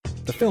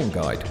The Film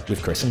Guide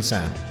with Chris and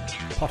Sam,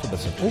 part of the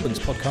St Albans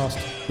podcast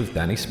with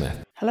Danny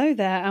Smith. Hello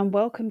there and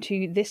welcome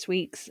to this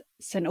week's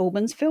St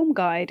Albans Film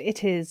Guide.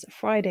 It is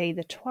Friday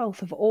the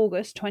 12th of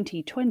August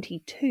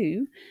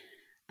 2022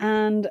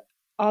 and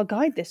our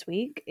guide this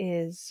week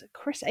is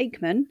Chris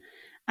Aikman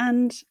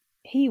and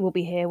he will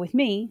be here with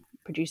me,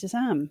 producer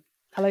Sam.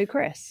 Hello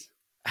Chris.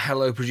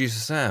 Hello producer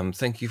Sam,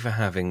 thank you for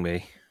having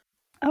me.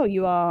 Oh,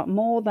 you are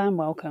more than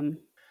welcome.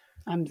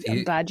 I'm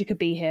glad you could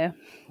be here.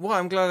 Well,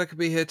 I'm glad I could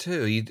be here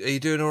too. Are you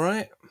doing all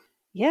right?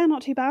 Yeah,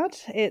 not too bad.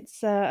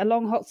 It's a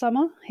long hot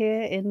summer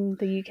here in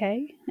the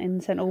UK, in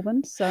St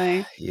Albans.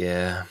 So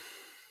yeah,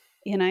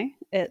 you know,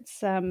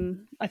 it's.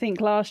 I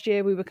think last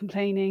year we were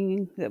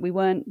complaining that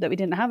we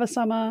didn't have a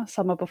summer.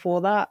 Summer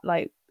before that,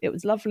 like it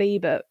was lovely,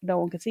 but no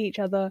one could see each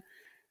other.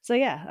 So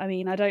yeah, I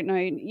mean, I don't know.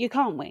 You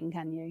can't win,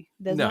 can you?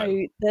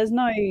 There's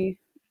no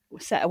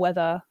set of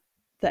weather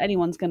that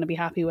anyone's going to be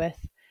happy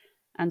with,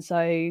 and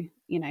so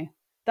you know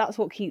that's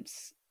what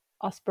keeps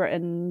us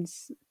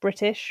Britons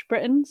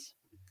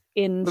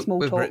in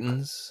small talk.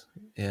 Britons,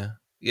 yeah.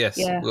 Yes.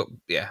 Yeah. Well,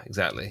 yeah,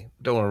 exactly.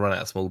 Don't want to run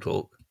out of small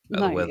talk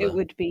about the weather. It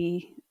would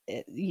be,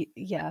 it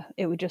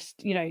would just,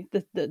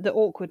 the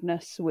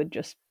awkwardness would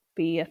just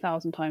be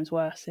 1,000 times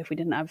worse if we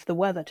didn't have the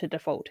weather to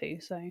default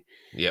to. So,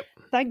 yep.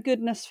 Thank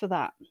goodness for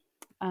that.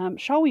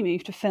 Shall we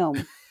move to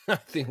film? I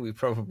think we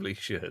probably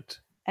should.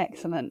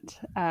 Excellent.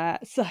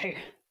 So,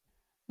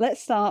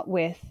 let's start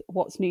with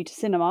what's new to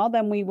cinema.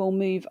 Then we will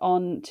move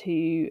on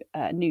to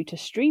new to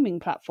streaming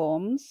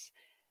platforms.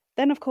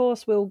 Then, of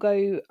course, we'll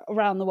go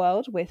around the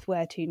world with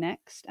where to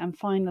next. And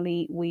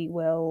finally, we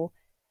will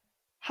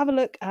have a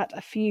look at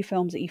a few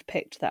films that you've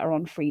picked that are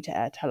on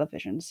free-to-air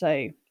television.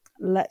 So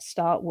let's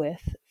start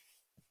with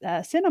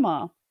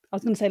cinema. I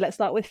was going to say let's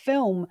start with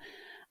film.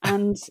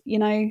 And,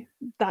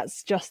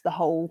 that's just the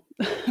whole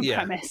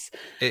premise.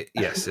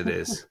 Yes, it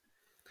is.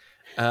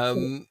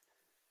 So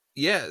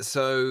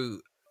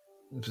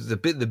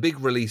the big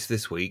release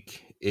this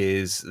week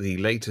is the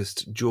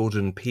latest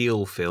Jordan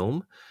Peele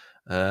film,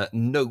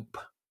 Nope.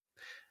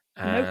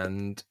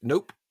 And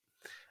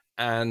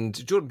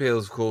Jordan Peele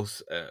is, of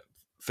course,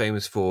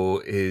 famous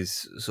for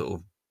his sort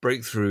of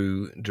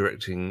breakthrough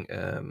directing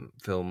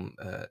film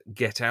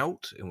Get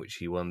Out, in which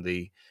he won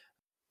an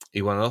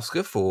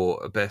Oscar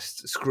for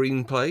best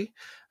screenplay.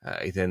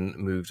 He then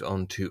moved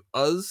on to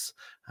Us,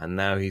 and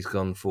now he's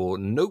gone for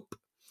Nope.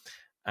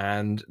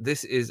 And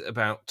this is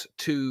about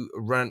two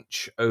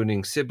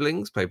ranch-owning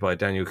siblings, played by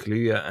Daniel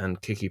Kaluuya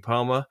and Kiki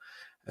Palmer,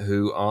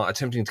 who are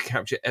attempting to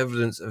capture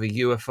evidence of a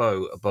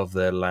UFO above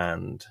their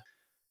land.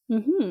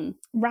 Mm-hmm.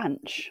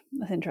 Ranch.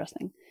 That's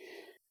interesting.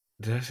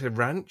 Did I say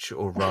ranch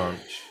or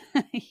ranch?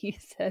 You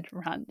said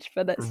ranch,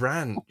 but it's...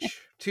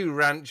 Ranch. Two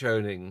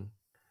ranch-owning.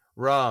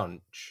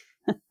 Ranch.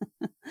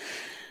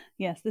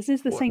 Yes, this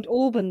is the St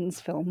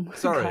Albans film.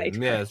 Sorry,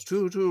 yes.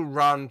 Two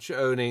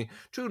ranch-owning,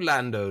 two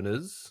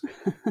landowners.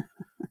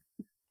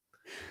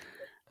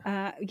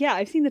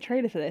 I've seen the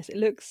trailer for this. It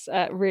looks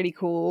really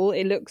cool.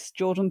 It looks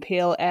Jordan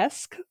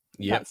Peele-esque.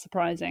 Yep. That's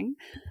surprising.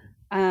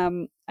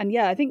 And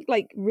I think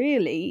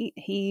really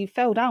he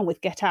fell down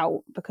with Get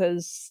Out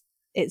because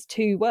it's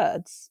two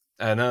words.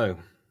 I know.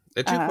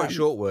 They're two quite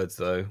short words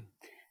though.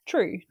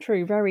 True.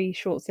 Very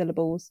short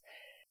syllables.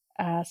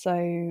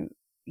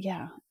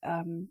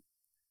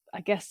 I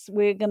guess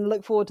we're going to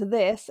look forward to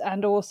this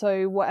and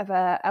also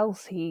whatever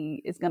else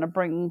he is going to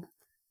bring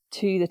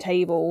to the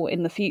table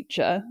in the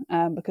future,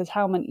 because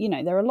how many,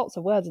 there are lots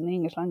of words in the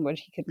English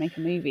language he could make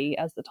a movie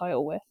as the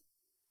title with.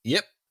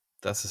 Yep,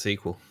 that's a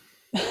sequel.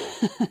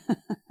 I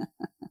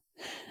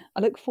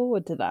look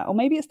forward to that. Or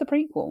maybe it's the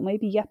prequel.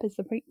 Maybe Yep is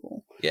the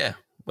prequel. Yeah,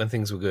 when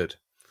things were good.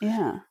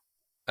 Yeah.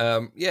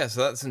 So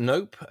that's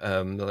Nope.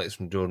 The latest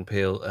from Jordan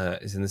Peele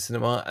is in the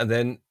cinema. And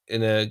then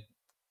in a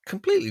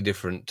completely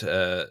different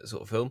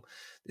sort of film,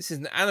 this is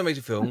an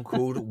animated film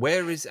called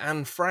Where is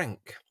Anne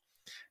Frank?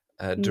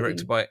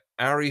 Directed by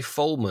Ari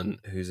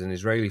Folman, who's an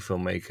Israeli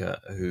filmmaker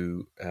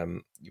who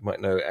you might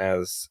know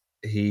as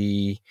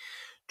he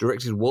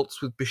directed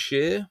Waltz with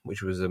Bashir,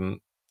 which was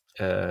an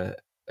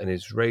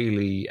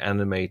Israeli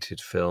animated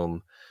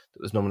film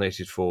that was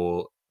nominated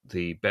for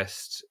the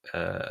best,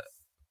 at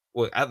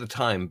the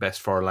time,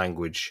 best foreign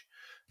language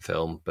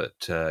film, but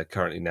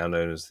currently now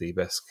known as the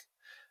best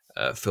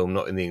film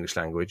not in the English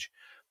language,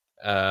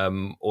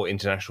 or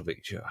international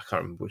picture. I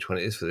can't remember which one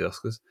it is for the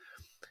Oscars.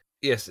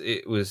 Yes,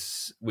 it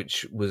was,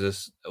 which was an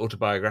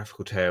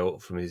autobiographical tale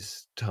from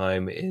his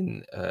time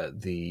in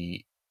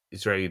the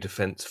Israeli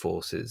Defense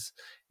Forces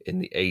in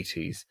the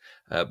 80s.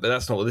 But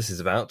that's not what this is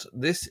about.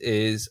 This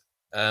is,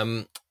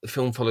 the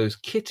film follows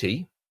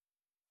Kitty,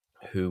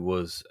 who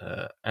was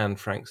Anne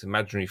Frank's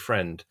imaginary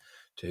friend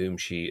to whom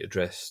she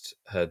addressed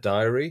her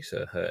diary.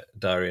 So her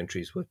diary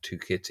entries were to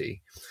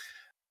Kitty.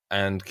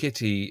 And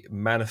Kitty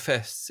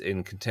manifests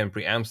in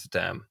contemporary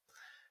Amsterdam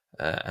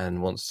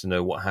and wants to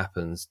know what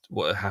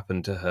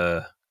happened to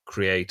her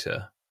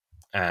creator,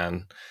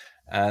 Anne,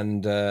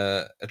 and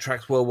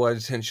attracts worldwide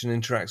attention,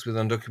 interacts with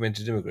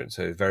undocumented immigrants.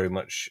 So very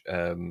much,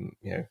 to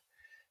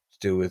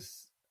do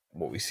with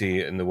what we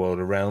see in the world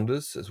around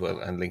us as well,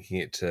 and linking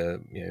it to,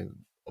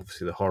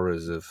 obviously the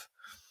horrors of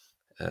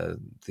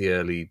the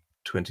early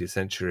 20th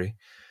century.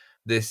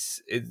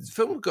 This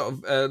film got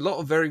a lot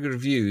of very good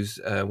reviews,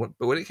 but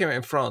when it came out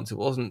in France, it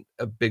wasn't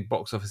a big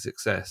box office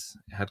success.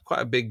 It had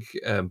quite a big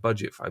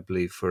budget, I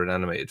believe, for an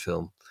animated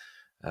film,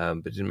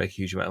 but didn't make a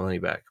huge amount of money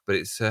back. But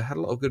it's had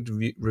a lot of good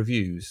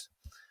reviews,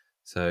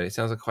 so it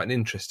sounds like quite an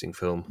interesting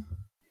film.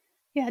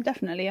 Yeah,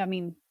 definitely. I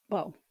mean,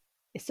 well,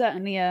 it's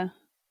certainly a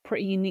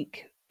pretty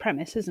unique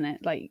premise, isn't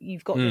it? Like,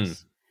 you've got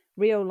this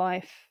real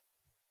life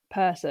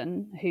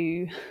person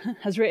who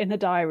has written a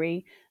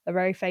diary, a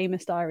very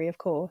famous diary, of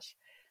course.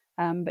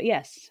 But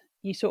yes,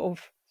 you sort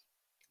of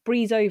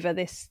breeze over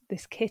this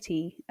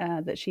kitty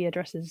that she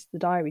addresses the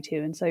diary to.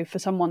 And so for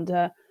someone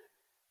to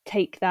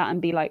take that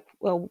and be like,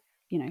 well,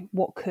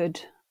 what could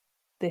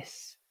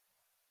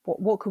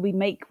we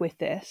make with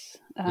this,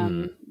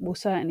 will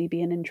certainly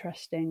be an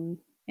interesting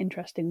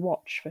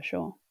watch for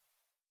sure.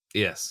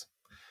 Yes.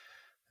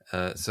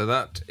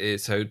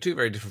 So two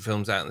very different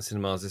films out in the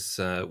cinemas this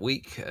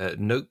week,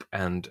 Nope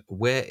and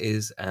Where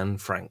is Anne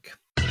Frank?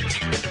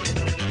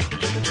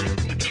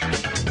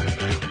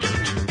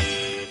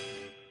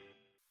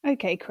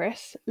 Okay,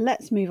 Chris,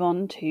 let's move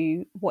on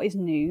to what is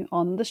new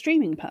on the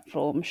streaming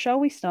platform. Shall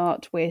we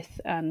start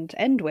with and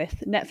end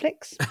with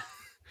Netflix?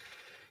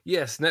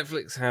 Yes,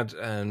 Netflix had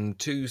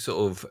two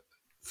sort of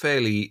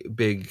fairly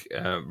big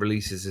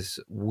releases this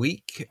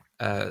week.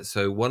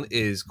 So one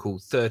is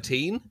called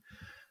 13,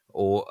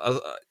 or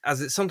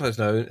as it's sometimes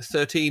known,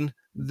 13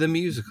 the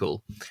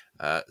Musical.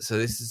 So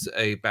this is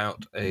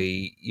about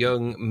a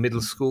young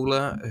middle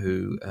schooler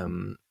who,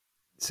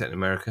 set in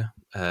America,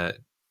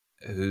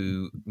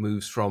 who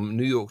moves from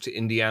New York to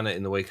Indiana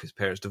in the wake of his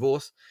parents'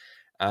 divorce,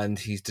 and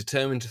he's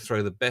determined to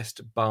throw the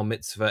best bar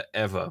mitzvah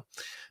ever.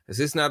 This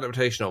is an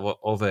adaptation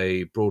of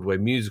a Broadway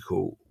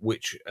musical,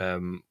 which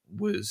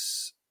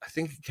was, I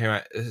think it came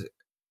out,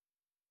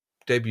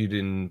 debuted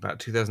in about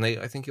 2008,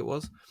 I think it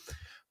was.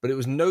 But it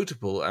was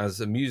notable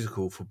as a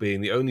musical for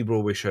being the only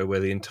Broadway show where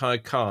the entire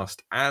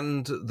cast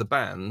and the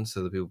band,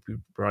 so the people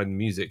providing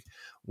music,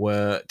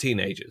 were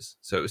teenagers.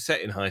 So it was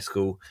set in high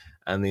school,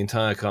 and the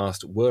entire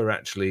cast were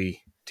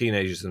actually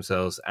teenagers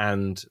themselves,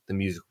 and the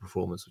musical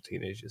performers were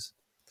teenagers.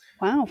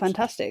 Wow,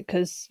 fantastic!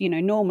 Because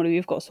normally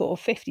we've got sort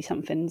of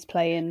 50-somethings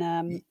playing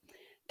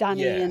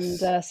Danny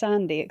and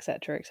Sandy,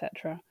 etc.,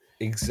 etc.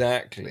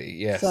 Exactly.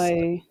 Yes.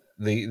 So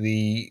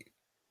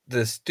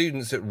the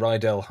students at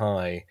Rydell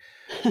High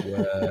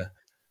were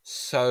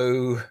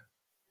so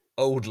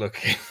old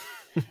looking.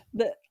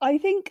 That I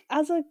think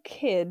as a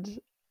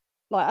kid,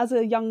 like as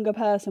a younger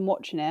person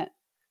watching it,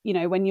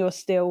 when you're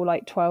still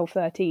like 12,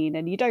 13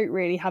 and you don't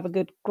really have a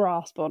good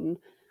grasp on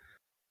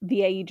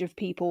the age of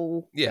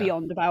people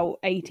beyond about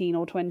 18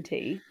 or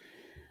 20,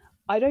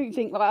 I don't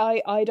think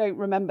I don't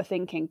remember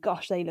thinking,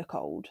 gosh, they look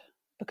old,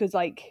 because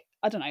like,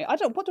 I don't know,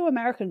 what do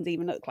Americans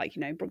even look like,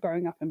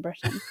 growing up in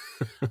Britain?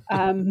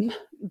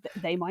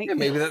 They might. Yeah,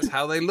 maybe that's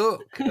how they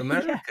look,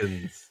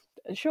 Americans.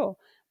 Yeah, sure.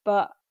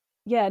 But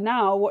yeah,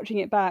 now watching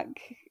it back,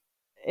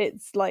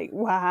 it's like,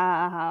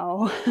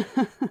 wow.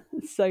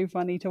 It's so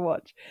funny to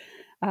watch.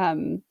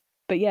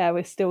 But yeah,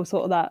 we're still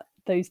sort of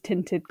those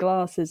tinted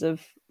glasses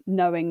of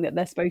knowing that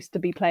they're supposed to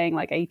be playing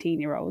like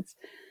 18-year-olds.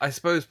 I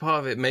suppose part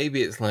of it,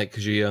 maybe it's like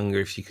because you're younger,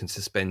 if you can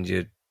suspend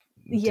your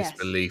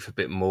disbelief a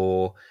bit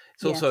more.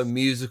 It's also a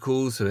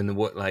musical, so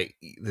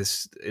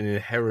there's an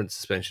inherent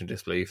suspension of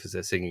disbelief as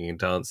they're singing and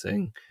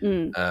dancing.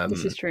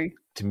 This is true.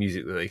 To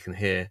music that they can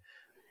hear.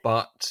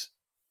 But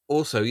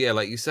also, yeah,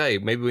 like you say,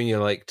 maybe when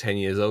you're like 10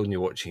 years old and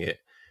you're watching it,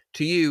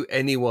 to you,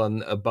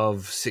 anyone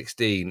above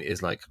 16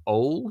 is like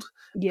old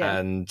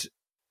and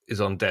is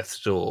on death's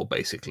door,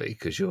 basically,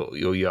 because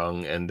you're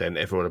young, and then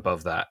everyone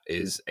above that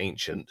is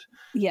ancient.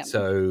 Yeah.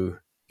 So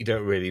you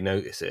don't really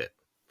notice it.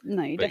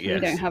 No, you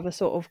definitely don't have a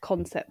sort of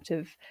concept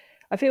of...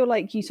 I feel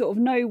like you sort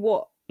of know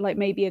what, like,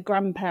 maybe a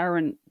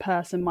grandparent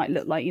person might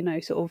look like,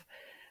 sort of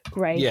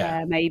grey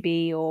hair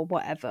maybe or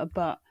whatever.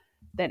 But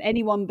then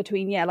anyone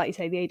between, like you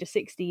say, the age of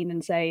 16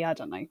 and say, I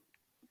don't know,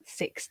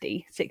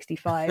 60,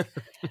 65...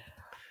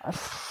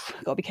 I've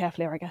got to be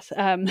careful here, I guess.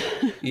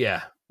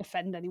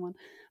 Offend anyone.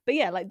 But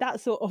yeah, like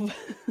that sort of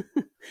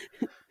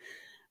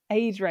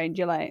age range,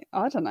 you're like,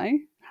 I don't know,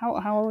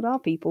 how old are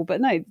people?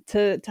 But no,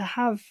 to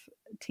have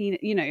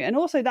and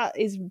also that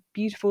is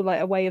beautiful,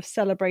 like a way of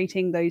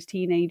celebrating those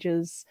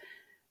teenagers'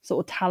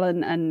 sort of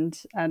talent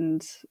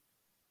and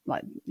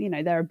like,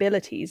 their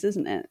abilities,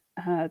 isn't it?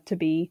 To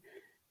be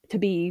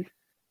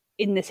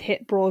in this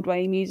hit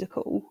Broadway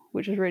musical,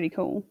 which is really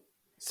cool.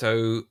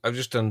 So I've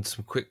just done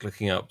some quick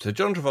looking up. So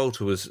John Travolta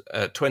was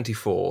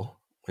 24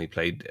 when he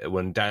played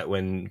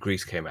when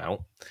Grease came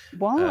out.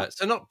 What?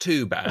 So not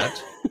too bad.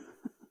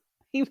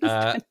 He was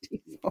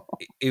 24.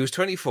 He was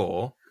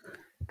 24.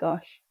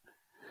 Gosh.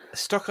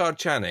 Stockard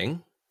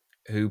Channing,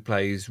 who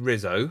plays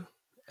Rizzo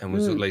and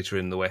was later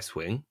in The West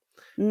Wing,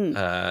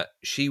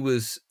 she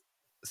was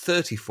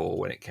 34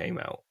 when it came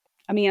out.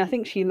 I mean, I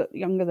think she looked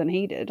younger than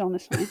he did,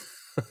 honestly.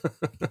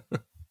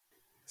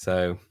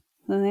 So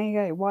there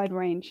you go, wide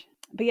range.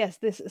 But yes,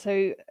 this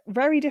so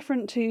very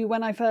different to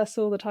when I first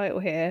saw the title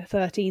here,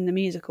 13 the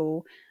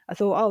musical. I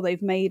thought, oh,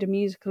 they've made a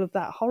musical of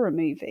that horror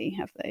movie,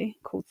 have they?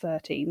 Called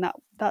 13.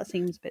 That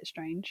seems a bit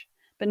strange,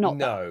 but not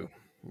that.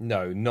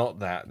 No, not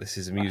that. This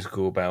is a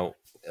musical about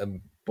a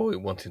boy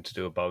wanting to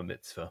do a bar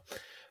mitzvah.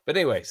 But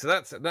anyway, so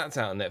that's out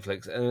on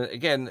Netflix, and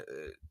again,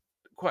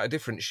 quite a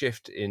different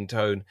shift in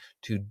tone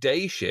to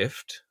Day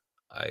Shift.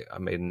 I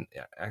made an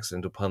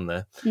accidental pun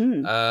there,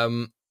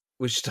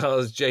 which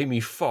stars Jamie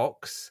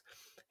Foxx,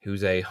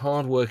 who's a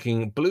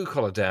hard-working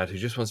blue-collar dad who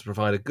just wants to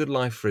provide a good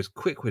life for his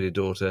quick-witted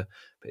daughter,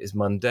 but his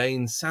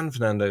mundane San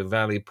Fernando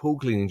Valley pool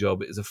cleaning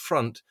job is a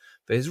front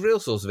for his real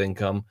source of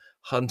income,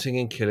 hunting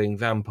and killing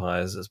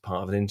vampires as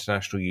part of an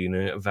international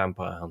union of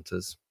vampire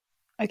hunters.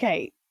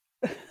 Okay.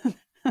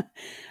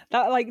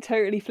 That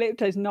totally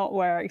flipped is not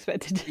where I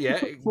expected to. Yeah,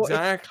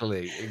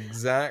 exactly.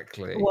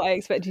 What I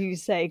expected you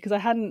to say, because I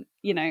hadn't,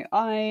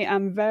 I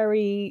am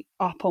very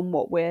up on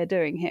what we're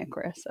doing here,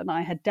 Chris, and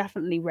I had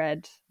definitely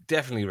read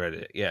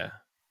it, yeah.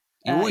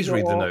 You always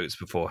read the notes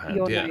beforehand,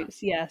 your yeah.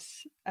 notes,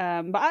 yes.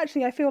 But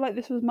actually, I feel like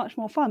this was much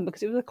more fun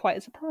because it was quite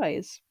a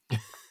surprise.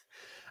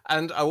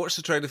 And I watched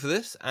the trailer for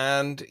this,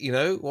 and you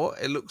know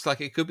what? It looks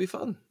like it could be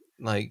fun.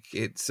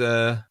 It's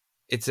a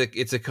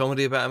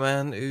comedy about a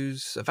man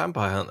who's a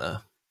vampire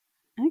hunter.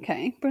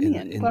 Okay,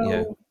 brilliant.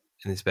 In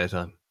his spare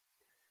time.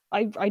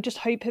 I just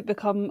hope it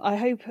I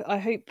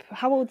hope.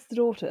 How old's the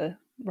daughter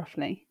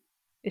roughly?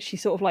 Is she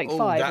sort of 5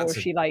 or is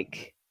she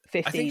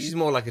 15? I think she's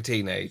more like a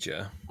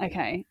teenager.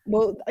 Okay.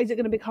 Well, is it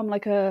going to become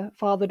like a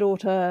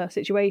father-daughter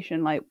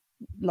situation, like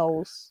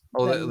lols?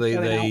 Oh,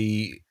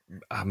 maybe.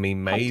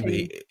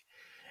 Hunting.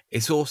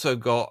 It's also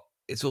got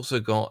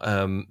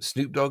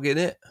Snoop Dogg in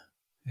it.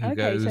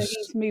 So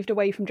he's moved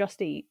away from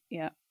Just Eat.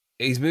 Yeah.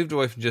 He's moved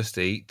away from Just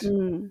Eat.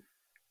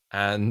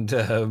 And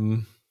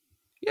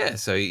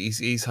so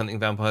he's hunting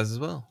vampires as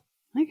well.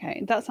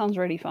 Okay, that sounds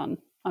really fun.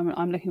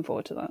 I'm looking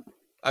forward to that.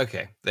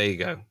 Okay, there you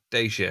go.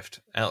 Day Shift,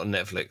 out on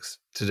Netflix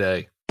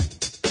today.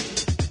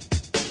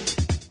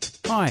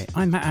 Hi,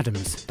 I'm Matt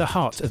Adams, the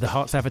heart of the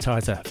Hearts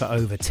Advertiser for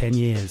over 10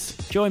 years.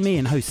 Join me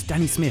and host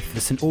Danny Smith for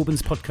the St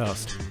Albans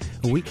podcast,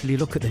 a weekly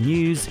look at the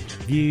news,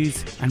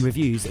 views and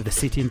reviews of the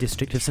city and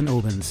district of St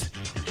Albans.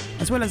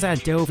 As well as our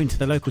delve into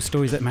the local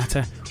stories that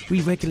matter,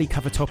 we regularly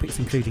cover topics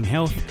including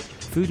health,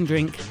 food and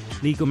drink,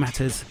 legal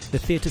matters, the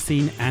theatre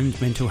scene and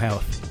mental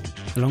health.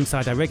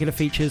 Alongside our regular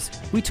features,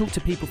 we talk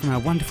to people from our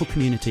wonderful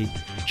community,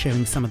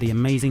 sharing some of the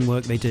amazing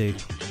work they do.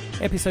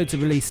 Episodes are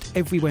released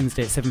every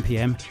Wednesday at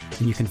 7pm,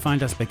 and you can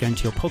find us by going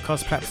to your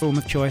podcast platform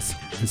of choice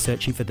and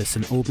searching for the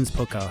St Albans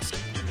Podcast.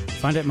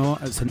 Find out more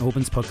at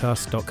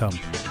stalbanspodcast.com.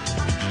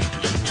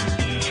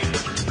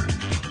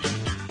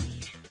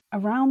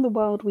 Around the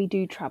world we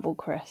do travel,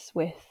 Chris,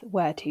 with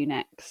Where To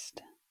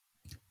Next.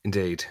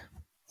 Indeed.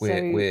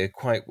 We're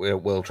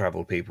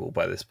well-travelled people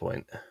by this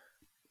point.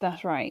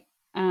 That's right.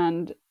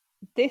 And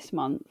this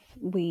month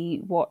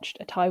we watched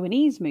a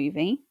Taiwanese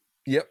movie.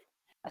 Yep.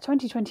 A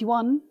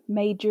 2021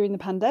 made during the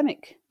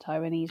pandemic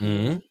Taiwanese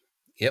movie.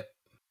 Yep.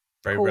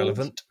 Very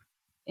relevant.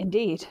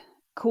 Indeed.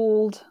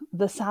 Called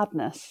The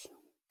Sadness.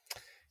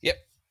 Yep.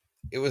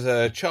 It was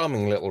a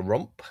charming little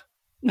romp.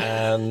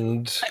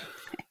 And...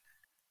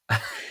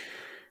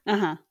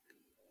 Uh-huh.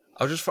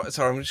 I'm just going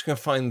to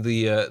find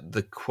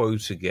the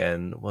quote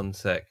again. One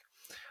sec.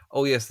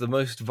 Oh yes, the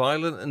most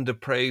violent and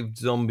depraved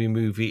zombie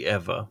movie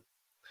ever.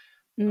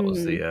 That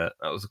was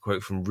the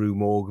quote from Rue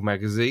Morgue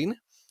magazine.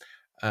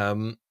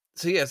 So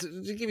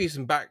to give you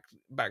some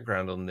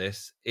background on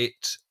this,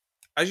 it,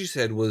 as you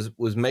said,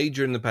 was made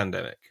during the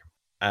pandemic,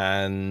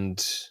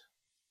 and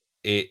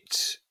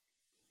it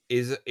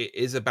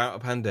is about a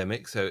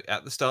pandemic. So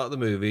at the start of the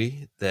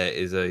movie, there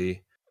is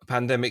a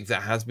pandemic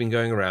that has been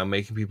going around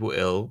making people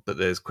ill, but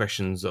there's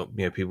questions of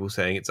people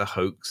saying it's a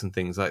hoax and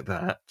things like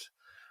that.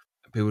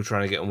 People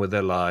trying to get on with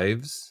their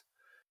lives,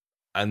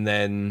 and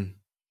then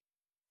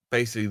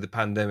basically the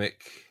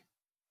pandemic,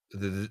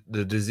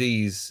 the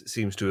disease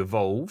seems to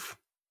evolve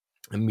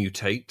and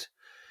mutate,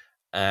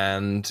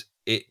 and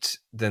it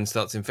then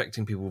starts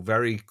infecting people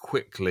very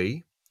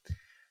quickly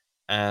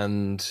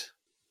and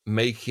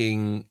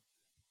making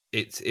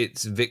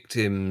its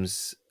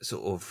victims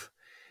sort of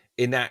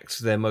enact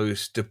their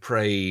most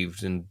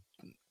depraved and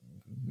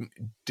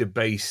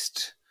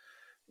debased,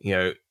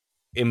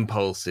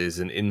 impulses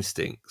and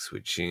instincts,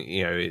 which,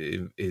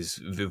 is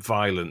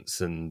violence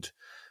and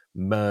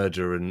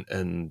murder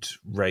and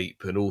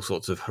rape and all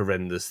sorts of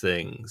horrendous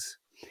things.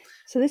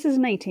 So this is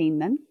an 18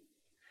 then?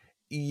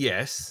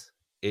 Yes,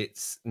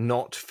 it's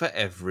not for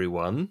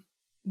everyone.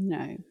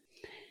 No.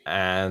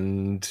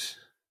 And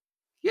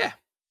yeah.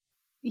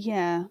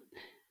 Yeah.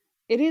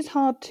 It is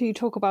hard to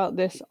talk about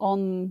this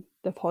on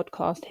the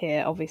podcast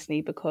here,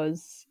 obviously,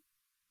 because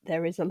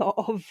there is a lot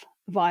of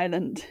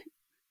violent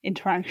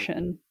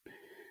interaction,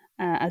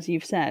 as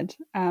you've said.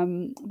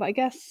 But I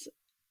guess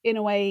in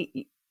a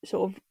way,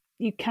 sort of,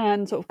 you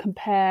can sort of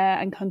compare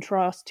and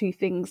contrast to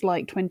things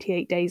like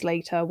 28 Days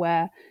Later,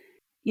 where,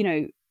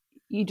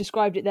 you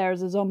described it there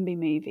as a zombie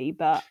movie,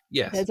 but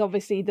Yes. there's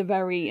obviously the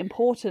very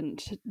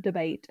important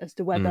debate as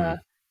to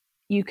whether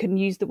you can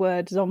use the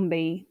word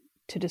zombie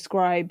to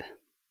describe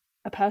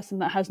a person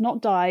that has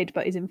not died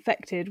but is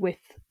infected with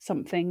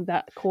something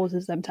that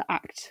causes them to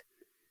act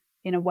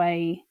in a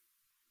way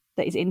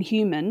that is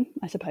inhuman,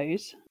 I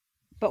suppose.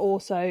 But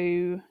also,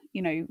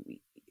 you know,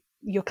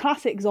 your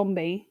classic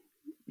zombie,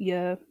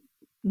 your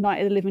Night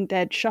of the Living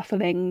Dead,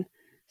 shuffling,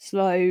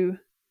 slow,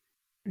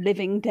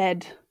 living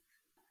dead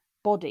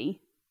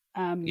body,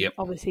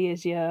 obviously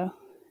is your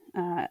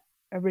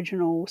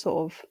original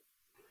sort of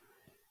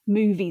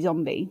movie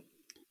zombie,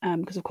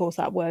 because of course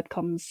that word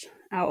comes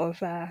out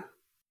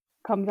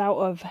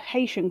of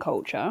Haitian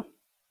culture.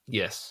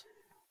 Yes.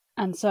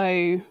 And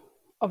so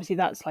obviously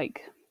that's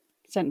like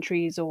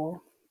centuries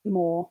or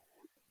more,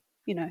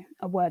 you know,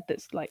 a word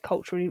that's like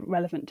culturally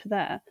relevant to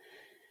there.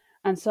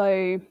 And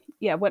so,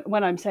 yeah,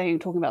 when I'm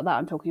talking about that,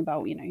 I'm talking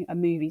about, you know, a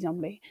movie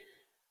zombie.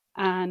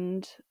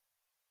 And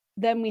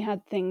then we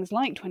had things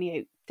like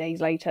 28 Days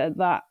Later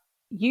that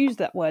used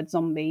that word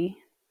zombie,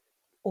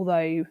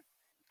 although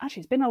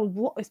actually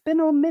it's been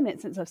a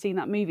minute since I've seen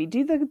that movie.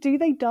 Do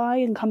they die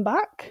and come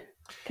back?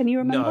 Can you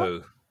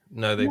remember?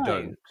 No, they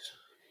don't.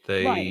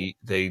 They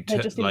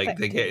just like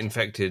they get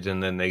infected. infected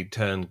and then they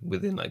turn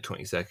within like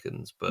 20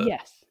 seconds. But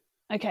yes,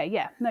 okay,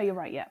 yeah, no, you're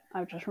right. Yeah,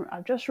 I've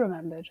just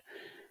remembered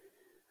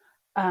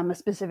a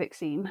specific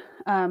scene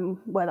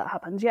where that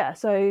happens. Yeah,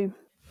 so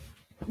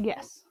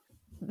yes,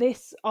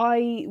 this,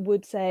 I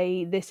would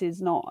say, this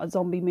is not a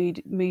zombie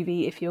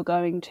movie if you're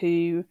going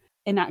to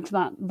enact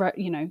that,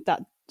 you know,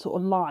 that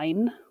sort of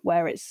line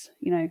where it's,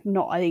 you know,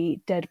 not a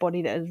dead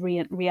body that is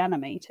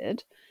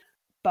reanimated.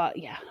 But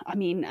yeah, I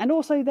mean, and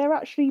also they're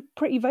actually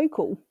pretty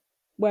vocal,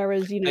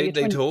 whereas, you know,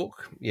 they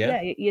talk.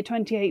 Yeah, your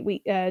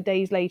 28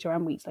 days later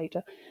and weeks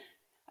later,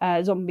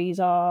 zombies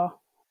are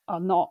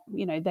not,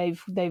 you know,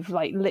 they've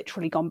like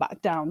literally gone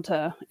back down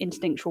to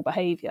instinctual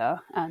behavior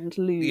and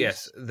lose.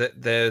 Yes,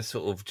 they're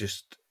sort of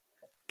just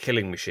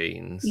killing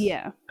machines.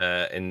 Yeah,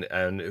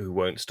 and who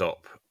won't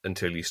stop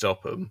until you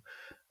stop them.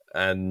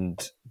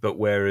 But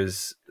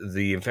whereas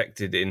the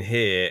infected in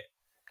here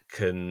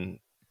can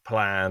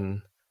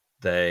plan,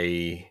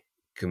 they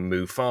can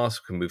move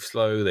fast, can move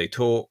slow, they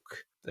talk,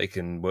 they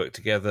can work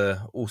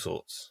together, all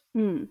sorts.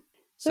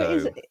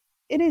 So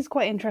it is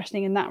quite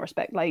interesting in that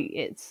respect. Like,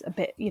 it's a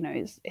bit, you know,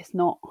 it's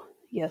not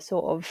your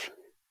sort of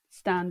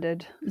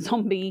standard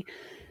zombie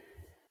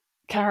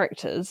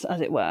characters, as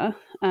it were.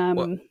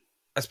 Well,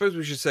 I suppose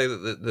we should say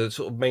that the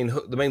sort of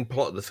the main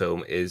plot of the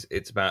film is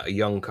it's about a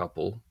young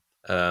couple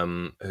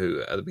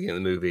who at the beginning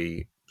of the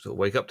movie sort of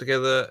wake up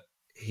together.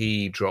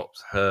 He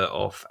drops her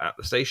off at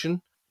the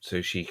station so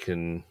she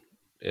can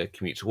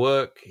commute to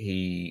work.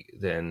 He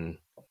then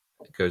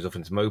goes off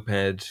into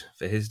moped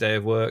for his day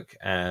of work,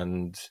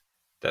 and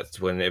that's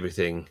when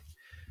everything,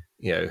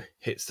 you know,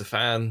 hits the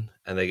fan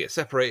and they get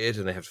separated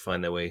and they have to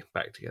find their way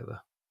back together.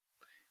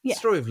 Yeah. It's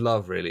a story of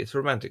love, really. It's a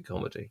romantic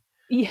comedy.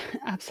 Yeah,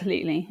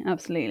 absolutely.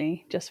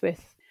 Just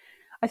with,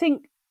 I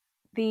think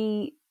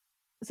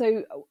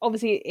so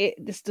obviously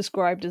it's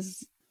described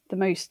as the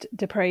most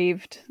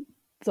depraved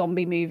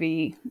zombie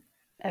movie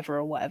ever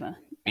or whatever.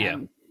 Yeah.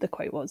 The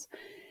quote was.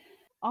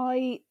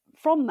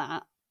 From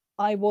that,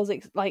 I was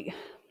like,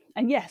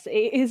 and yes,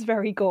 it is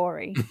very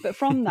gory, but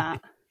from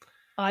that,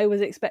 I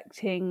was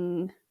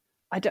expecting,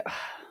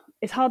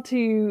 it's hard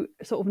to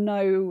sort of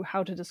know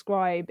how to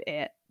describe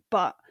it,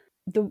 but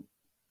the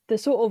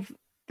sort of,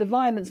 the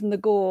violence and the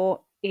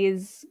gore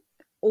is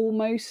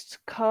almost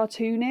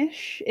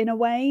cartoonish in a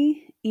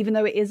way, even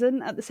though it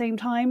isn't at the same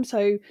time.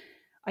 So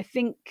I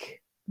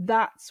think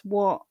that's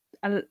what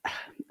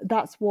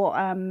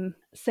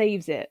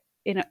saves it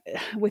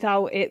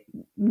without it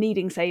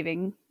needing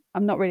saving.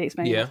 I'm not really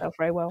explaining myself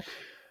very well,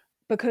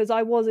 because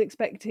I was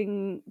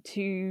expecting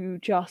to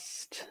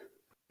just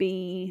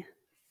be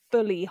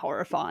fully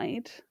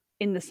horrified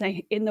in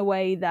the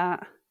way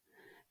that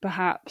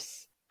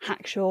perhaps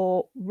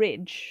Hacksaw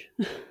Ridge,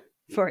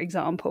 for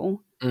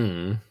example,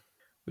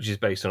 which is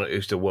based on, it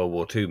was a World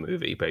War II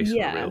movie based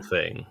on a real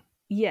thing.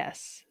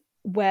 Yes,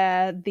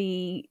 where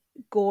the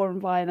gore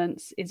and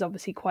violence is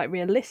obviously quite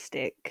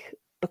realistic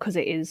because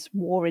it is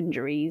war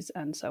injuries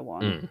and so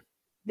on.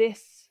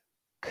 This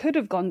could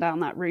have gone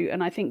down that route,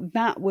 and I think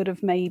that would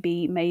have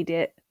maybe made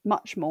it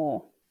much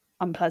more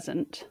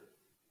unpleasant,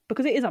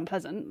 because it is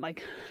unpleasant.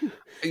 Like,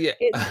 yeah,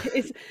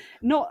 it's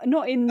not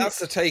in. That's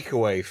the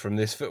takeaway from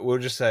this. We'll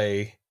just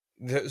say,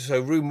 so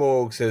Rue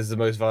Morgue says the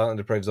most violent and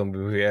depraved zombie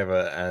movie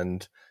ever,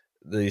 and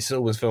the St.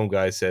 Albans Film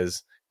Guide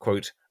says,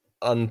 quote,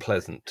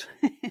 unpleasant.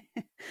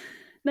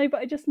 No,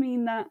 but I just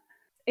mean that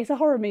it's a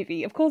horror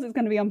movie. Of course it's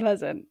going to be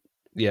unpleasant.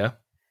 Yeah.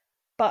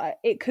 But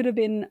it could have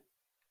been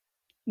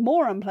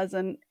more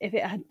unpleasant if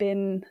it had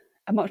been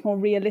a much more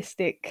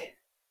realistic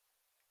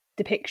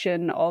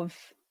depiction of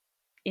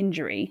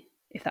injury,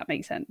 if that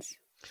makes sense.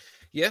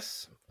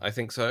 Yes, I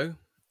think so.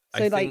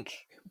 So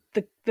like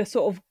the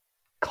sort of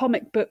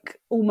comic book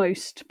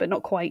almost, but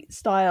not quite,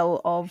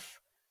 style of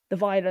the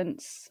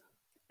violence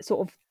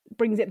sort of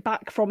brings it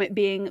back from it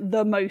being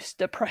the most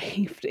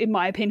depraved, in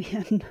my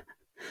opinion.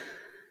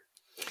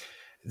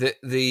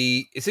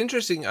 It's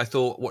interesting, I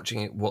thought,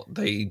 watching it, what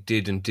they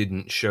did and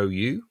didn't show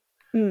you.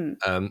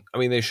 I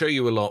mean, they show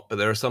you a lot, but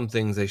there are some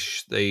things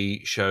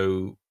they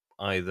show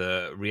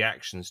either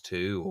reactions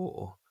to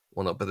or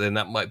whatnot, but then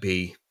that might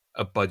be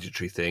a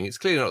budgetary thing. It's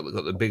clearly not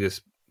got the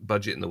biggest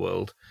budget in the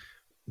world,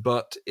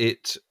 but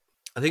it,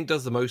 I think,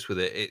 does the most with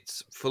it.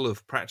 It's full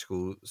of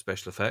practical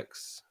special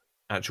effects,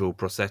 actual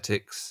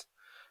prosthetics.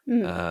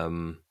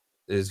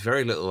 There's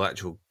very little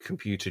actual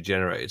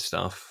computer-generated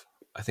stuff.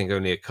 I think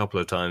only a couple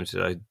of times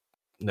did I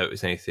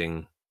notice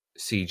anything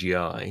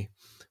CGI,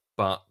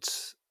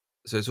 but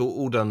so it's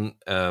all done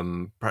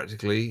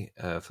practically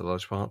for the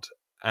large part.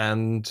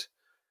 And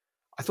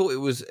I thought it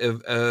was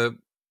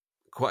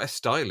quite a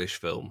stylish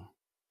film.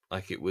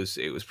 Like it was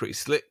pretty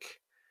slick.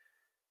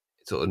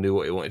 It sort of knew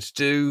what it wanted to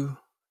do.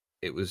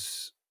 It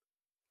was.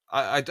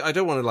 I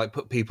don't want to like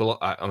put people.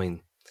 I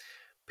mean,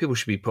 people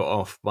should be put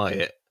off by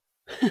it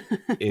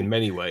in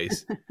many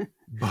ways,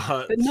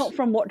 but not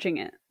from watching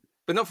it.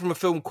 But not from a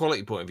film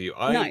quality point of view.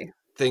 I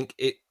think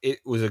it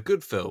was a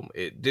good film.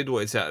 It did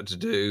what it set out to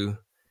do.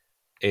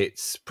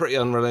 It's pretty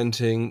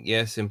unrelenting,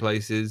 yes, in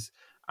places.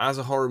 As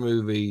a horror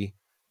movie,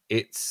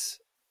 it's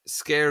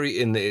scary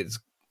in that it's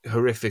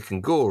horrific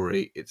and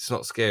gory. It's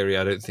not scary,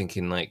 I don't think,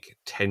 in like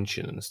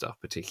tension and stuff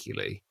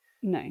particularly.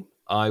 No.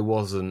 I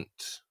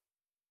wasn't,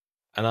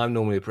 and I'm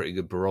normally a pretty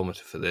good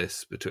barometer for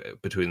this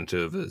between the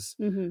two of us.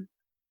 Mm-hmm.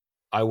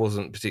 I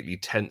wasn't particularly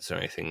tense or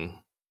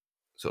anything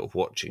sort of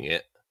watching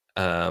it.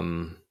 I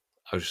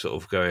was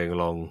sort of going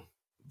along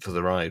for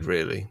the ride,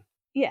 really.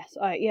 Yes,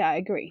 I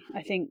agree.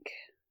 I think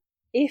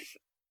if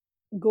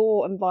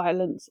gore and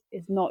violence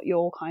is not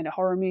your kind of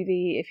horror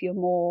movie, if you're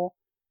more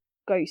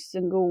ghosts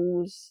and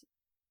ghouls,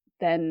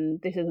 then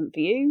this isn't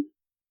for you.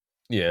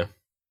 Yeah.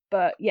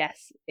 But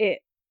yes, it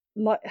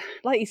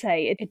like you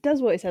say, it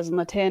does what it says on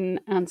the tin,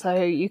 and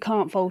so you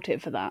can't fault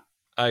it for that.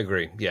 I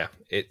agree. Yeah,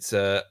 it's.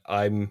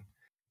 I'm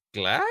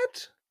glad?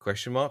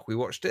 We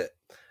watched it.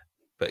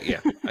 But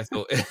yeah, I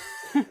thought.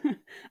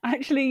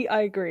 Actually,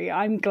 I agree.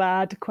 I'm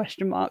glad?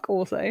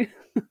 Also.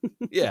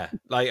 Yeah,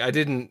 like I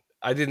didn't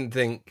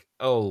think,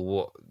 oh,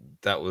 what,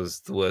 that was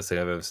the worst thing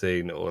I've ever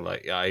seen, or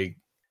like I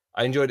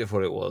enjoyed it for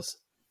what it was.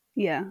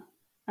 Yeah,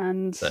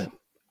 and so.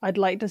 I'd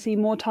like to see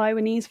more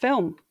Taiwanese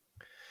film.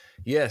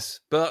 Yes,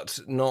 but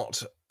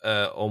not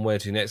on where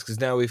to next, because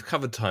now we've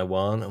covered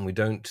Taiwan, and we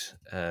don't.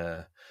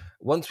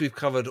 Once we've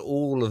covered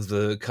all of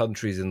the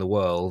countries in the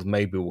world,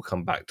 maybe we'll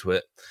come back to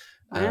it.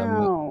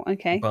 Wow,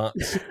 okay. But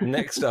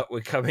next up, we're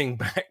coming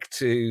back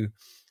to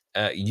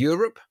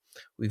Europe.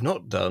 We've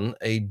not done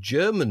a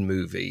German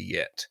movie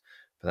yet,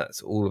 but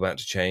that's all about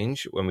to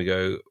change when we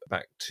go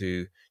back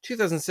to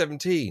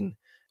 2017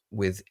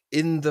 with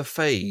In the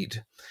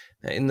Fade.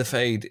 Now, In the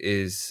Fade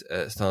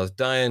stars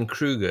Diane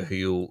Kruger, who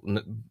you'll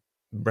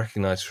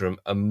recognise from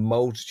a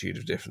multitude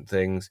of different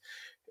things.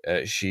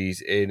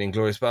 She's in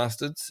Inglourious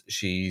Bastards.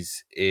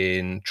 She's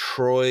in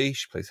Troy.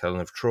 She plays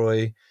Helen of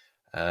Troy.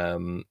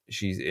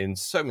 She's in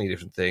so many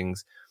different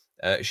things.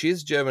 She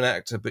is a German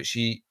actor, but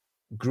she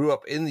grew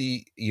up in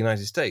the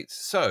United States.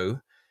 So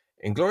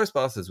Inglourious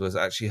Bastards was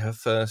actually her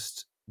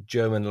first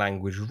German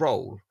language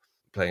role,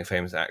 playing a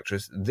famous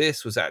actress.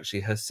 This was actually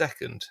her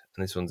second,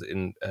 and this one's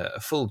in a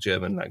full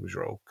German language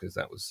role, because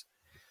that was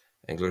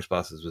Inglourious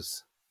Bastards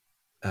was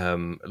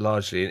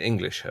largely in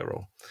English, her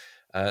role.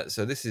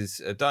 So this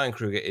is Diane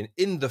Kruger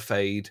in the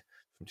Fade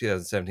from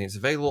 2017. It's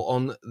available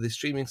on the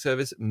streaming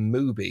service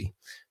Mubi.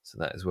 So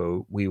that is where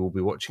we will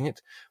be watching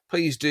it.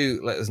 Please do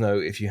let us know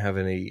if you have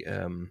any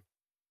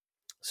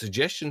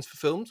suggestions for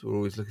films. We're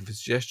always looking for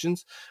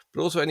suggestions,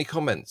 but also any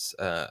comments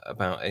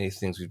about any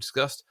things we've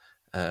discussed.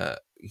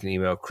 You can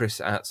email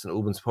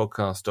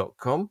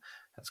chris@stalbanspodcast.com.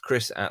 That's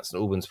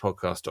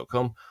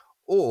chris@stalbanspodcast.com,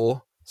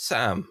 or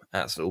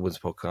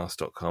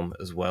sam@stalbanspodcast.com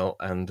as well,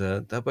 and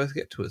they'll both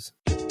get to us.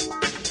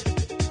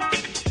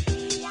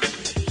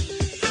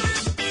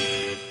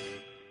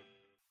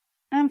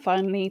 And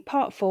finally,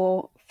 part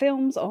 4,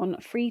 films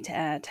on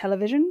free-to-air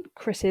television,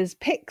 Chris's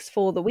picks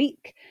for the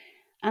week.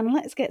 And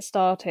let's get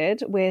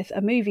started with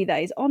a movie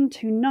that is on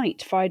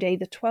tonight, Friday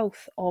the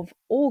 12th of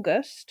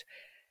August,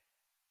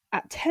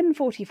 at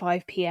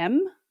 10:45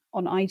 p.m.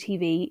 on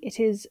ITV. It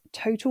is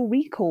Total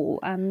Recall,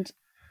 and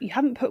you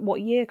haven't put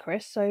what year,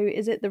 Chris, so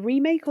is it the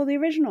remake or the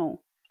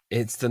original?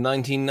 It's the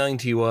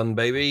 1991,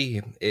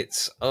 baby.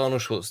 It's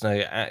Arnold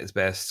Schwarzenegger at his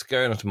best,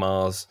 going onto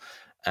Mars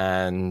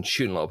and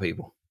shooting a lot of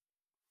people.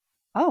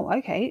 Oh,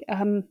 okay.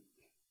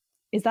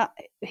 Is that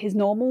his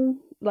normal,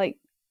 like,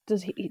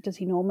 does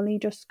he normally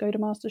just go to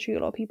Mars to shoot a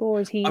lot of people, or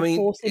is he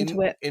forced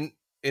into it?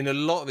 In a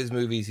lot of his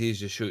movies, he's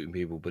just shooting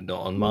people, but not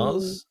on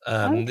Mars.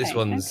 This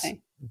one's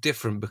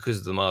different because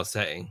of the Mars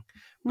setting,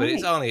 but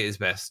It's Arnie at his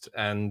best.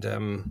 And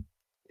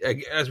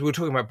as we were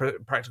talking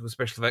about practical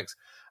special effects,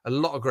 a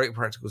lot of great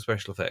practical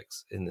special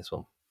effects in this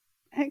one.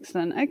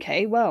 Excellent.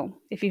 Okay,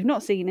 well, if you've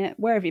not seen it,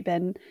 where have you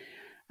been?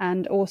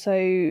 And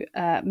also,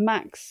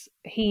 Max,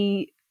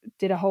 he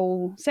did a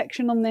whole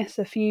section on this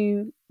a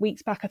few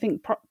weeks back, I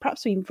think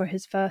perhaps even for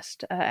his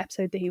first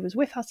episode that he was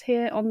with us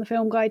here on the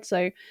Film Guide.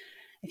 So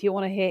if you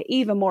want to hear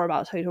even more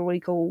about Total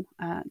Recall,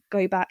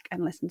 go back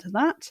and listen to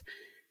that.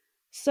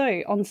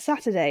 So on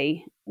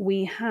Saturday,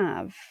 we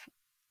have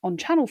on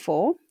Channel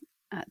 4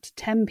 at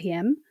 10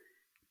 p.m,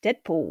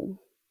 Deadpool.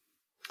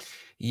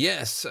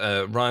 Yes,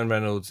 Ryan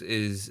Reynolds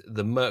is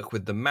the Merc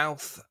with the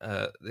mouth.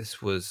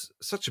 This was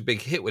such a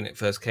big hit when it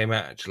first came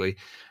out, actually.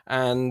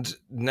 And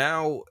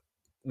now,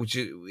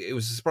 it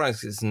was a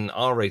surprise, it's an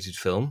R-rated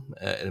film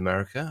in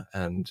America,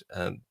 and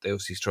they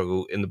obviously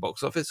struggle in the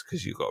box office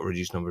because you've got a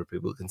reduced number of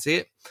people that can see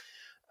it.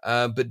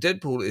 But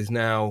Deadpool is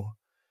now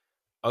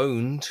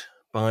owned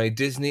by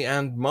Disney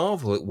and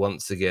Marvel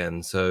once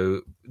again. So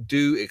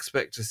do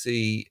expect to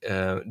see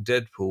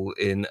Deadpool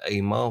in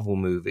a Marvel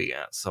movie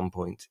at some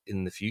point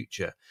in the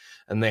future.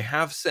 And they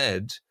have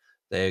said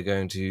they're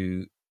going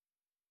to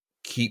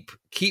keep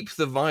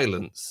the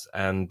violence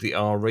and the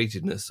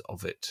R-ratedness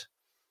of it.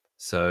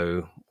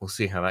 So we'll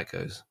see how that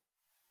goes.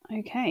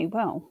 Okay,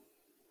 well,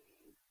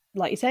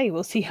 like you say,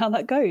 we'll see how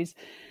that goes.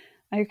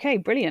 Okay,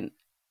 brilliant.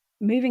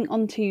 Moving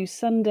on to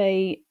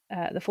Sunday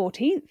the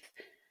 14th.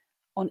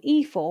 On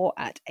E4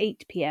 at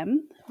 8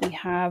 p.m, we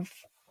have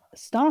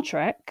Star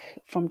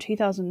Trek from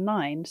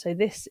 2009. So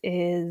this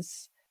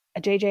is a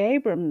J.J.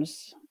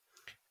 Abrams.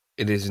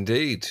 It is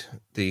indeed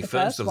the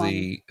first of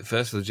the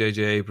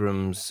J.J.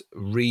 Abrams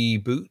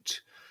reboot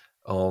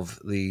of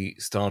the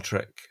Star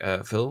Trek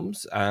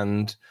films,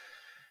 and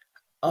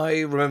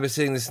I remember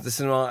seeing this at the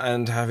cinema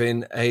and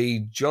having a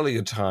jolly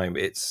good time.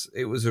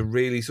 It was a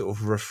really sort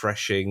of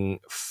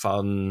refreshing,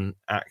 fun,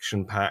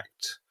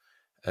 action-packed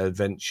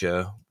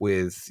adventure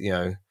with,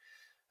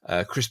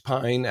 Chris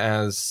Pine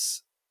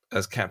as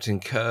Captain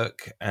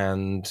Kirk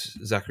and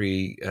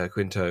Zachary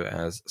Quinto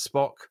as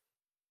Spock.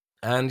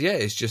 And yeah,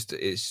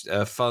 it's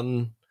a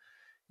fun,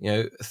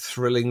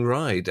 thrilling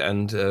ride,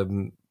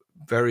 and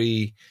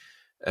very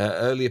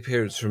early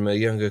appearance from a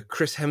younger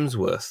Chris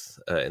Hemsworth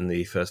in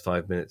the first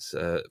 5 minutes,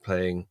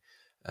 playing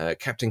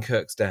Captain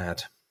Kirk's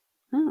dad.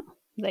 Oh,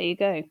 there you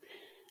go.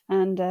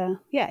 And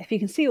if you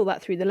can see all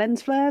that through the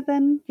lens flare,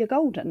 then you're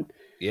golden.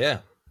 Yeah.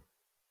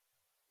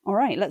 All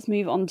right, let's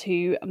move on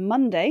to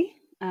Monday.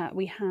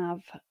 We have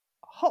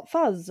Hot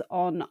Fuzz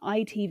on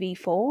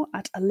ITV4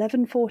 at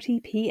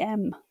 11:40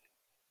 p.m.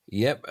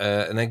 Yep,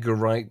 an Edgar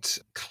Wright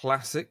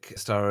classic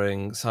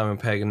starring Simon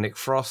Pegg and Nick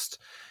Frost.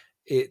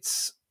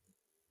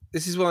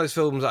 This is one of those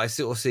films that I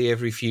sort of see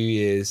every few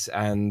years,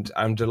 and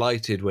I'm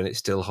delighted when it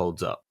still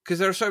holds up. Because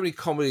there are so many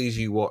comedies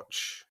you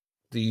watch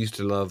that you used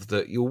to love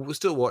that you'll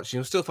still watch and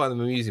you'll still find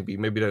them amusing, but you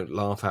maybe don't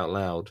laugh out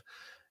loud.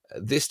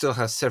 This still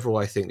has several,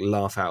 I think,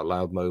 laugh out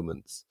loud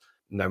moments,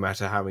 no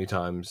matter how many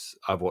times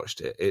I've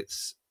watched it.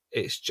 It's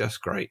just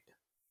great.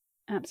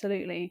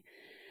 Absolutely.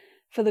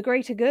 For the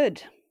greater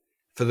good.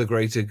 For the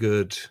greater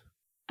good.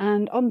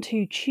 And on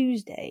to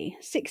Tuesday,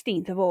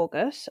 16th of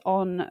August,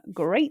 on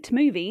Great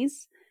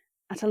Movies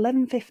at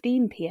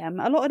 11:15 p.m.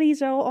 A lot of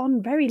these are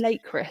on very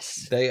late,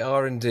 Chris. They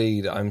are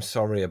indeed. I'm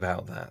sorry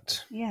about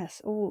that.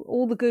 Yes,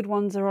 all the good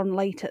ones are on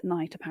late at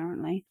night,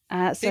 apparently.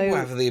 People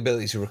have the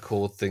ability to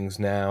record things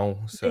now.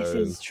 So this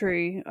is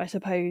true, I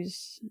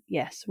suppose.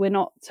 Yes, we're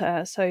not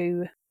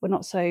so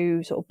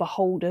sort of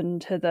beholden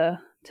to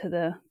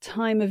the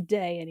time of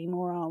day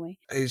anymore, are we?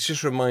 It's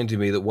just reminding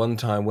me that one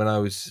time when I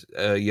was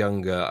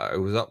younger, I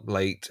was up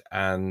late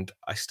and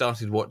I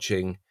started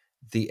watching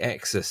The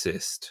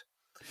Exorcist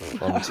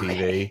on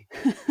TV.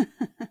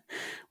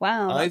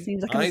 Wow, that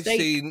seems like a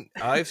mistake.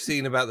 I've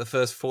seen about the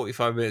first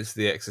 45 minutes of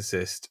The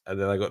Exorcist, and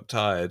then I got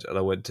tired and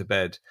I went to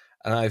bed,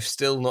 and I've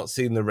still not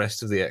seen the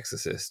rest of The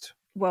Exorcist.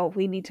 Well,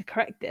 we need to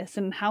correct this.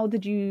 And how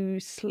did you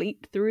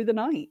sleep through the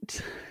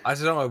night? I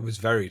don't know, I was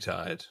very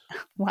tired.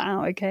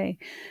 Wow, okay.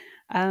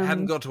 I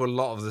hadn't got to a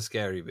lot of the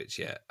scary bits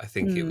yet. I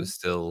think it was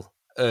still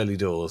early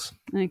doors.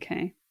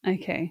 Okay.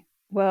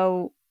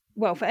 Well,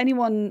 for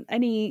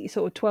any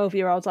sort of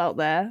 12-year-olds out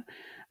there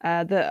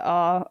that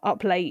are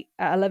up late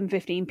at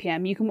 11:15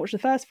 p.m, you can watch the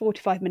first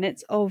 45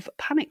 minutes of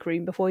Panic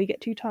Room before you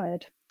get too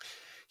tired.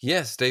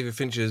 Yes, David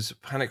Fincher's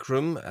Panic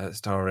Room,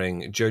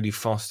 starring Jodie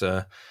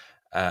Foster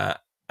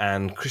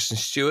and Kristen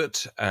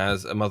Stewart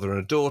as a mother and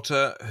a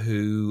daughter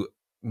who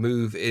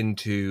move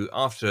into,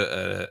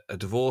 after a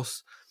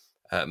divorce,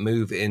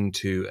 move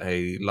into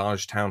a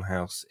large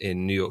townhouse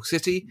in New York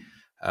City,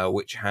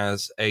 which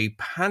has a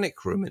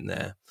panic room in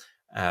there.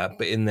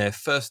 But in their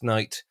first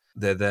night,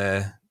 they're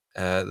there.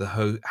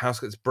 The house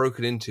gets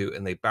broken into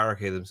and they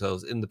barricade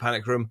themselves in the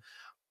panic room.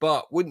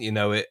 But wouldn't you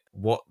know it,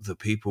 what the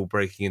people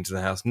breaking into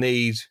the house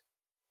need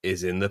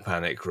is in the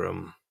panic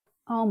room.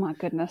 Oh my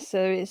goodness.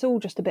 So it's all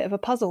just a bit of a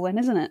puzzle then,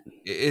 isn't it?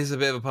 It is a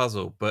bit of a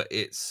puzzle, but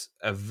it's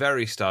a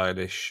very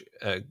stylish,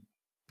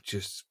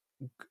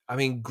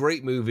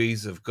 great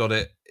movies have got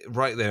it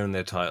right there in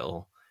their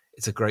title.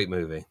 It's a great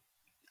movie.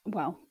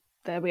 Well,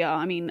 there we are.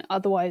 I mean,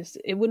 otherwise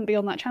it wouldn't be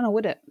on that channel,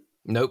 would it?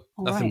 Nope,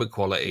 nothing but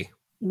quality.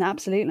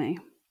 Absolutely.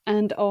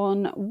 And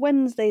on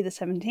Wednesday the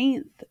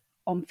 17th,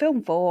 on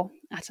Film 4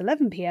 at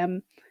 11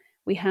 p.m,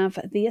 we have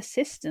The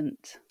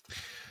Assistant.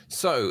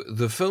 So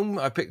the film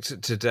I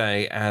picked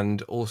today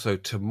and also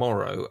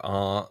tomorrow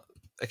are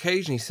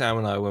occasionally Sam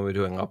and I, when we're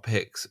doing our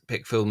picks,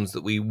 pick films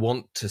that we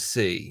want to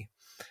see.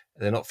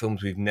 They're not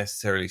films we've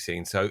necessarily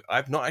seen. So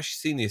I've not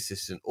actually seen The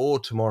Assistant or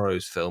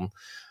tomorrow's film,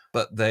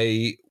 but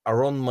they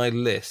are on my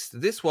list.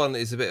 This one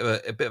is a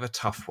bit of a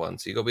tough one,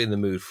 so you've got to be in the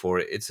mood for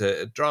it. It's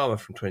a drama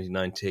from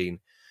 2019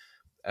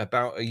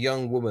 about a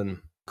young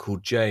woman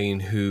called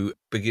Jane who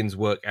begins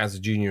work as a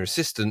junior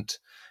assistant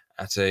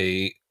at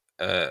a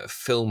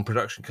film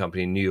production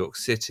company in New York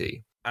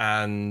City.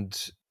 And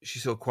she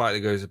sort of quietly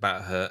goes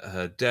about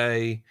her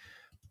day,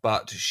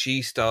 but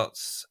she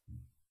starts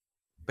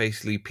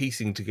basically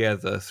piecing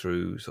together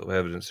through sort of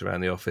evidence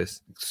around the office,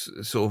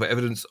 sort of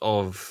evidence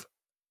of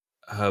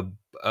her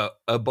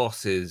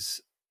boss's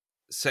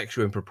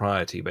sexual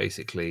impropriety,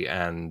 basically,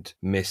 and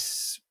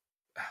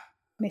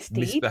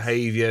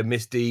misbehavior,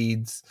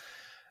 misdeeds.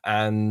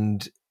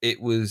 And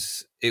it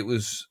was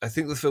I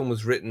think the film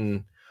was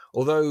written,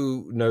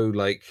 although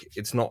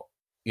it's not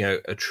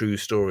a true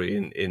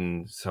story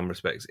in some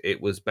respects,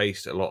 it was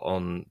based a lot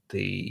on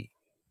the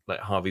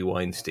Harvey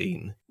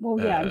Weinstein.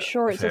 Well, yeah, I'm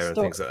sure it's a story.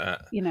 Things like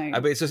that. I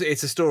mean,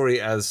 it's a story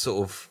as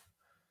sort of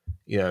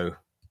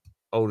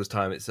old as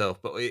time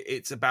itself, but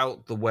it's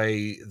about the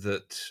way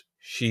that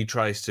she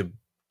tries to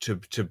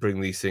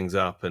bring these things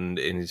up and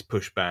is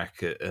pushed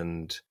back,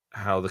 and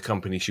how the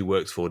company she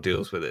works for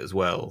deals with it as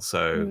well.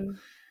 So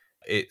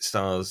it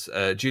stars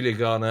Julia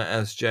Garner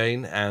as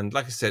Jane, and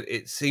like I said,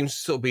 it seems to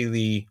sort of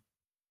be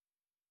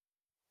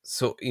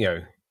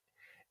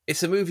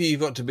it's a movie you've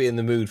got to be in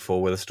the mood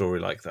for with a story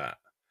like that.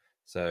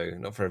 So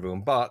not for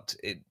everyone, but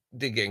it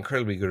did get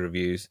incredibly good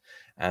reviews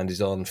and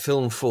is on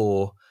Film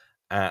 4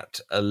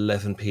 at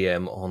 11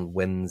 p.m. on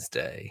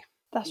Wednesday.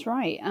 That's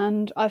right.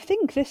 And I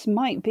think this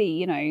might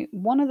be,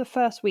 one of the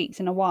first weeks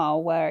in a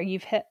while where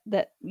you've hit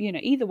that,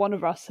 either one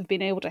of us have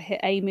been able to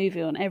hit a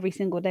movie on every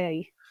single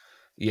day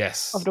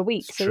of the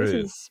week. So This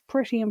is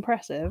pretty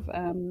impressive.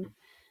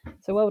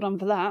 So well done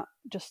for that,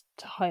 just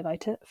to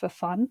highlight it for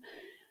fun.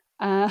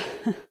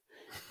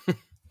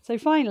 So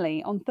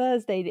finally, on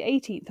Thursday, the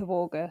 18th of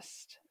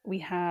August, we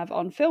have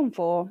on Film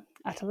 4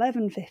 at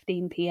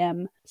 11:15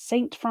 p.m,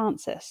 St.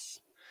 Francis.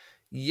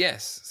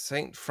 Yes,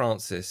 St.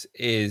 Francis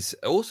is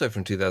also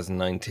from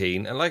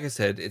 2019. And like I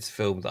said, it's a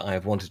film that I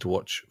have wanted to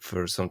watch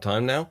for some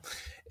time now.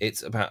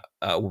 It's about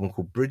a woman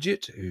called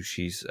Bridget, who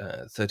she's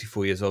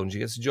 34 years old, and she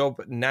gets a job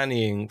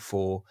nannying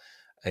for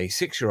a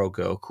 6-year-old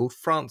girl called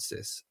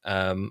Frances.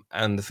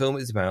 And the film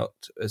is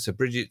about, so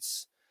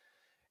Bridget's,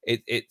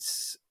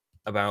 it's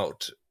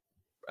about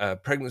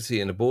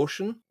pregnancy and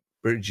abortion.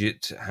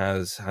 Bridget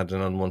has had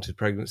an unwanted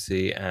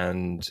pregnancy,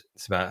 and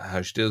it's about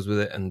how she deals with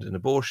it and an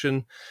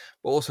abortion,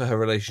 but also her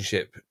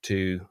relationship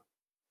to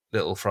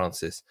little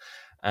Frances.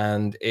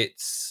 And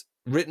it's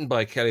written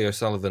by Kelly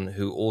O'Sullivan,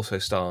 who also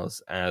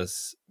stars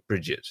as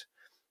Bridget.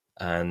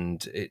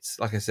 And it's,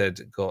 like I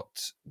said,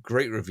 got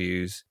great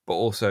reviews, but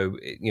also,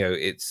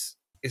 it's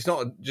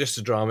not just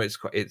a drama.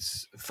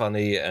 It's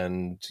funny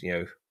and,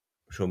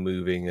 sure,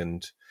 moving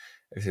and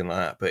everything like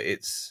that. But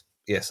it's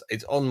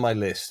on my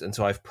list, and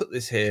so I've put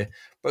this here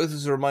both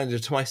as a reminder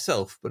to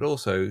myself, but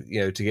also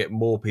to get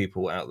more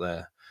people out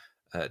there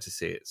to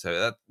see it.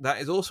 So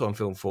that is also on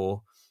Film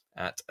 4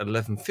 at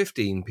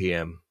 11:15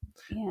 p.m.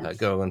 Yes.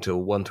 Going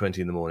until 1:20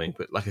 in the morning.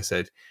 But like I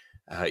said,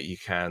 you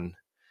can,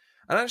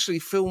 and actually,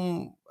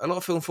 a lot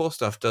of Film 4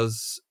 stuff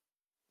does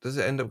it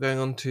end up going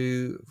on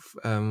to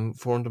 4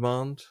 on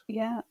demand?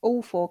 Yeah,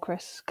 all 4,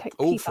 Chris.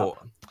 All 4.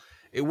 Up.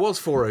 It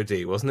was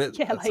 4OD, wasn't it?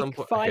 Yeah, like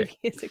 5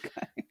 years ago.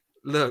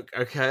 Look,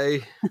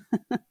 okay.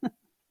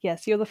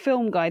 Yes, you're the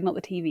film guide, not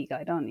the TV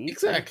guide, aren't you?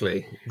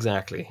 Exactly.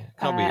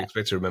 Can't be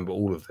expected to remember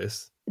all of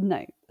this.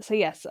 No. So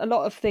yes, a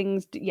lot of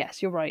things,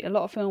 yes, you're right. A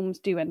lot of films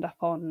do end up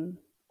on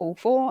all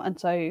 4, and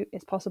so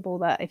it's possible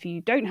that if you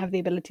don't have the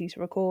ability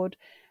to record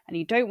and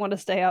you don't want to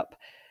stay up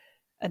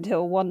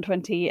until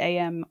 1:20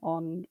 a.m.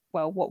 on,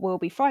 well, what will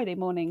be Friday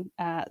morning,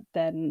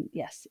 then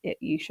yes,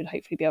 you should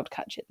hopefully be able to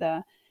catch it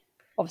there.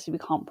 Obviously, we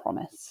can't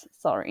promise.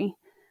 Sorry.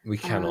 We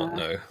cannot,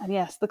 no. And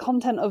yes, the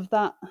content of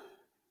that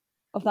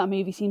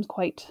movie seems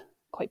quite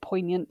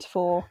poignant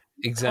for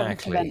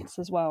current events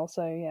as well.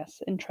 So yes,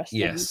 interesting.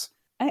 Yes.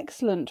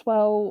 Excellent.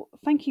 Well,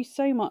 thank you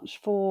so much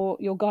for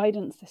your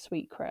guidance this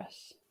week,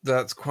 Chris.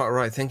 That's quite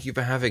right. Thank you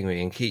for having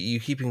me, and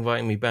keep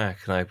inviting me back,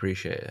 and I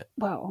appreciate it.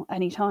 Well,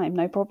 anytime,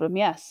 no problem.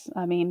 Yes,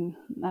 I mean,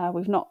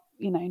 we've not,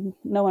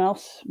 no one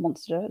else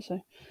wants to do it,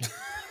 so.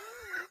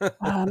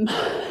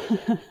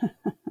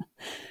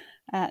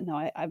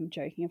 No, I'm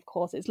joking, of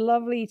course. It's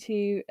lovely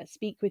to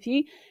speak with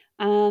you,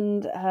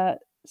 and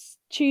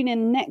tune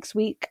in next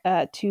week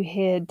to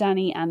hear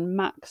Danny and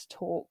Max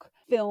talk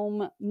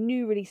film,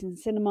 new release in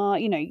cinema.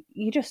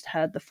 You just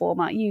heard the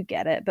format, you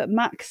get it, but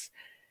Max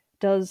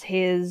does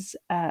his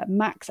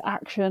Max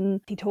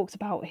Action. He talks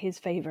about his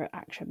favourite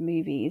action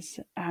movies,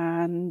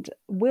 and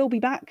we'll be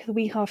back the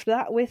week after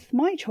that with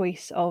my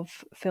choice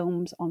of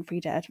films on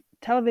free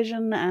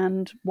television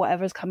and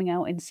whatever's coming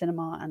out in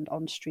cinema and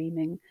on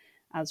streaming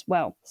as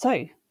well.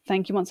 So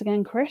thank you once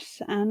again,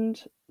 Chris,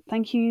 and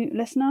thank you,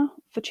 listener,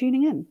 for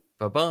tuning in.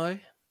 Bye-bye.